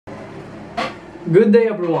Good day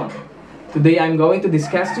everyone. Today I'm going to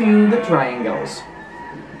discuss to you the triangles.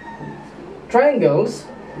 Triangles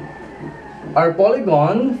are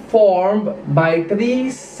polygon formed by three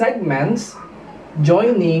segments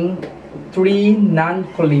joining three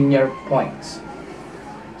non-collinear points.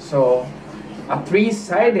 So a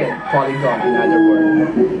three-sided polygon, in other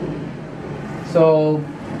words. So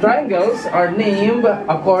triangles are named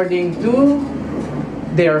according to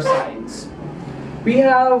their sides. We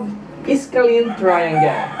have Isosceles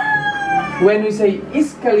Triangle. When we say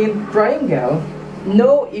Isosceles Triangle,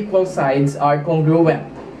 no equal sides are congruent,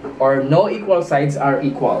 or no equal sides are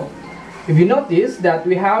equal. If you notice that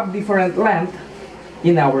we have different length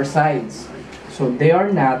in our sides, so they are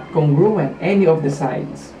not congruent, any of the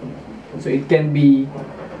sides. So it can be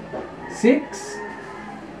 6,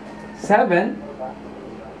 7,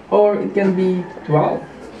 or it can be 12.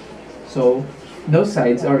 So those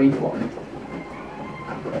sides are equal.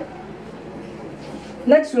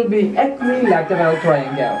 Next will be Equilateral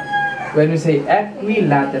Triangle. When we say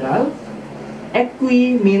equilateral,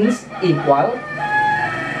 equi means equal,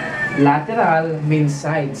 lateral means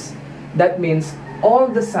sides. That means all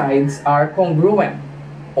the sides are congruent,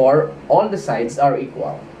 or all the sides are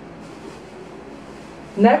equal.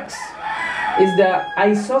 Next is the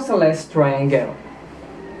Isosceles Triangle.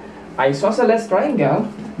 Isosceles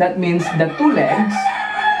Triangle, that means the two legs,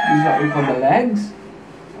 these are equal the legs,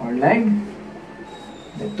 or leg.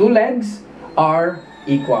 The two legs are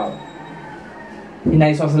equal. In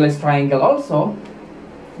Isosceles Triangle also,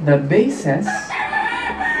 the bases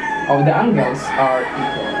of the angles are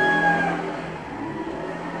equal.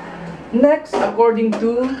 Next, according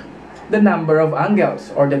to the number of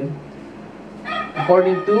angles, or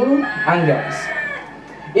according to angles,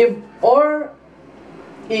 if all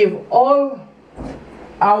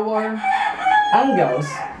our angles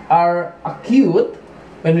are acute,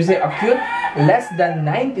 when we say acute, less than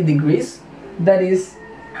 90 degrees, that is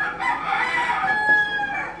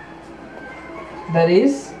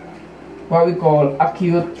what we call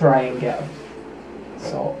acute triangle.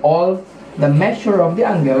 So all the measure of the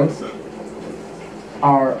angles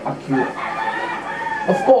are acute.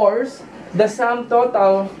 Of course, the sum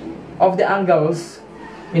total of the angles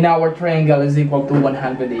in our triangle is equal to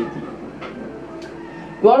 180.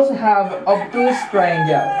 We also have obtuse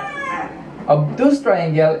triangle. Obtuse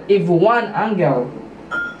triangle, if one angle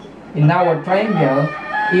in our triangle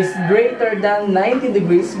is greater than 90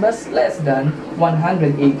 degrees but less than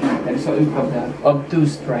 180, that is what we call the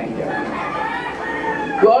obtuse triangle.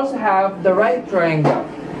 We also have the right triangle.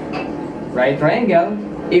 Right triangle,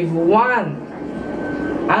 if one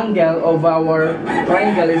angle of our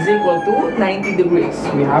triangle is equal to 90 degrees,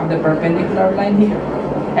 we have the perpendicular line here,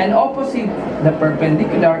 and opposite the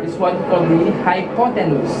perpendicular is what we call the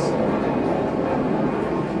hypotenuse,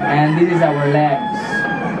 and this is our legs.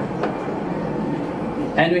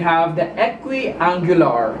 And we have the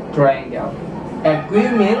equiangular triangle. Equi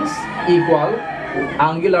means equal,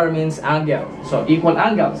 angular means angle, so equal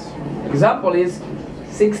angles. Example is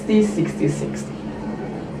 60, 60, 60.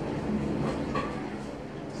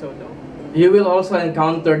 So you will also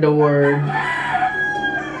encounter the word,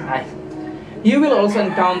 you will also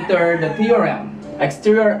encounter the theorem,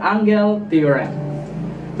 exterior angle theorem.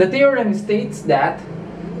 The theorem states that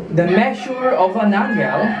the measure of an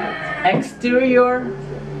angle, exterior,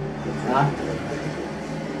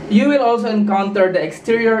 you will also encounter the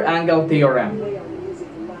exterior angle theorem.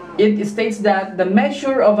 It states that the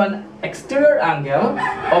measure of an exterior angle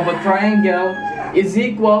of a triangle is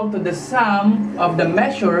equal to the sum of the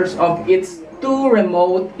measures of its two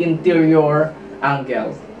remote interior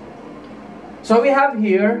angles. So we have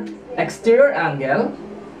here exterior angle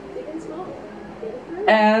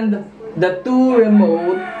and the two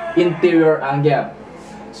remote interior angle.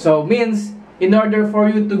 So means in order for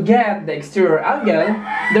you to get the exterior angle,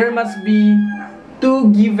 there must be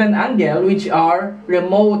two given angles which are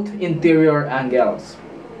remote interior angles.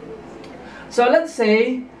 So let's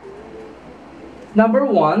say number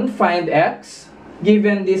 1, find x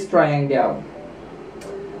given this triangle.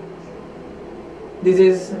 This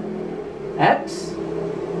is x,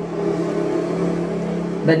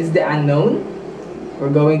 that is the unknown. We're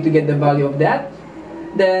going to get the value of that.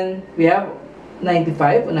 Then we have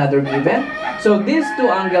 95, another given. So these two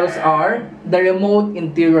angles are the remote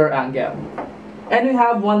interior angle. And we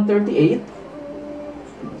have 138,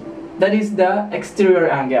 that is the exterior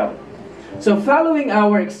angle. So following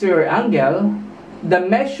our exterior angle, the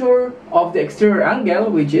measure of the exterior angle,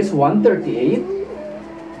 which is 138,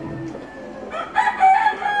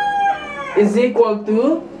 is equal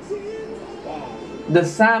to the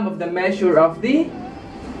sum of the measure of the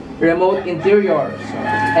remote interior. So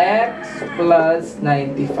x plus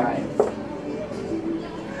 95.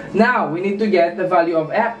 Now, we need to get the value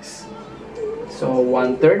of x. So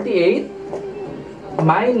 138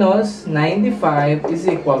 minus 95 is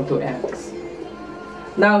equal to x.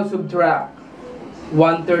 Now, subtract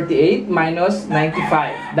 138 minus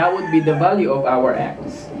 95. That would be the value of our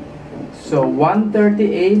x. So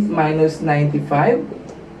 138 minus 95.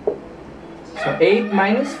 So 8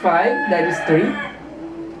 minus 5, that is 3.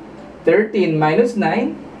 13 minus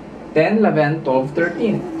 9, 10, 11, 12,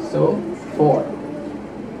 13. So 4.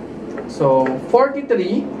 So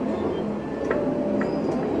 43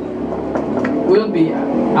 will be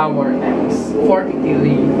our x.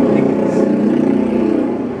 43 degrees.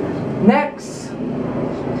 Next,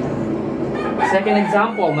 second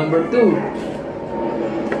example, number 2.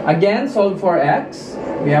 Again, solve for x.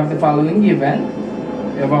 We have the following given.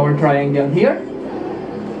 We have our triangle here.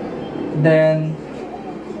 Then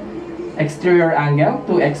exterior angle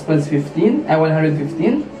 2x plus 115,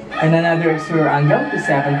 and another exterior angle to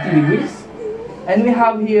 70 degrees. And we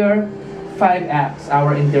have here 5x,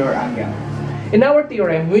 our interior angle. In our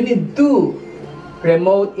theorem, we need 2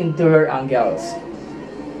 remote interior angles.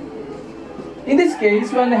 In this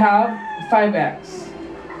case, we only have 5x.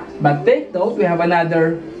 But take note, we have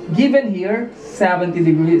another given here, 70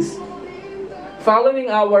 degrees. Following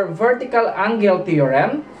our vertical angle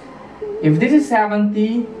theorem, if this is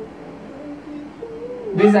 70,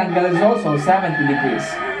 this angle is also 70 degrees.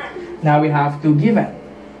 Now we have 2 given.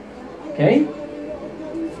 Okay?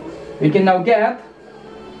 We can now get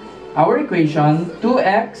our equation,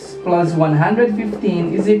 2x plus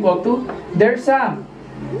 115 is equal to their sum,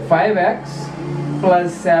 5x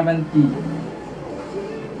plus 70.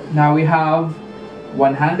 Now we have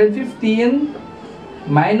 115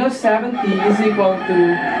 minus 70 is equal to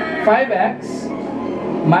 5x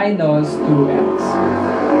minus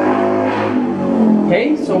 2x.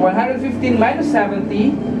 Okay, so 115 minus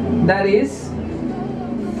 70, that is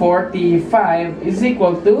 45, is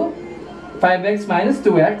equal to 5x minus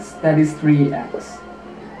 2x, that is 3x.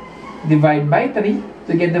 Divide by 3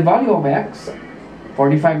 to get the value of x.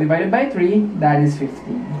 45 divided by 3, that is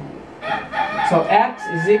 15. So x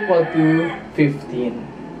is equal to 15.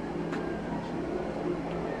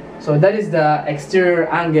 So that is the exterior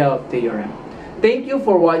angle theorem. Thank you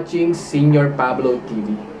for watching Senior Pablo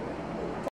TV.